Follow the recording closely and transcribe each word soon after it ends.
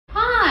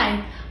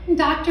I'm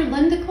Dr.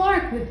 Linda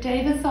Clark with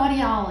Davis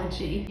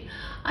Audiology.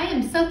 I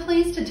am so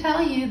pleased to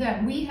tell you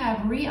that we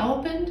have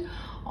reopened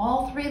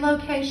all 3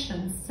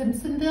 locations,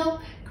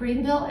 Simpsonville,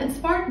 Greenville, and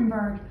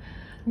Spartanburg.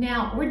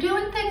 Now, we're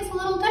doing things a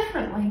little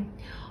differently.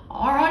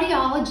 Our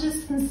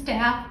audiologists and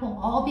staff will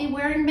all be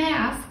wearing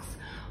masks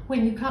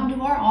when you come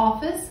to our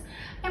office,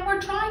 and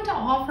we're trying to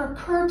offer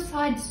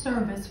curbside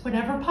service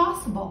whenever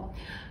possible.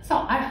 So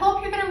I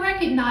hope you're going to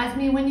recognize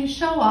me when you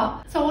show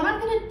up. So what I'm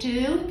going to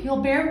do, if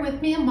you'll bear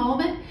with me a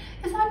moment,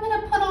 is I'm going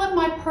to put on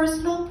my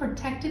personal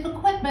protective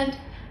equipment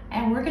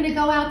and we're going to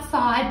go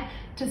outside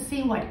to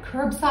see what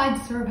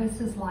curbside service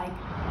is like.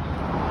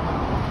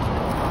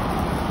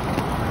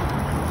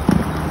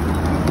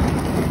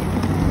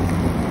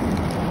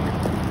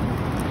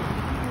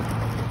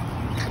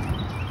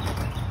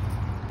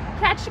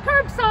 Catch the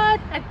curbside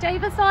at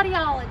Davis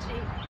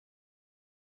Audiology.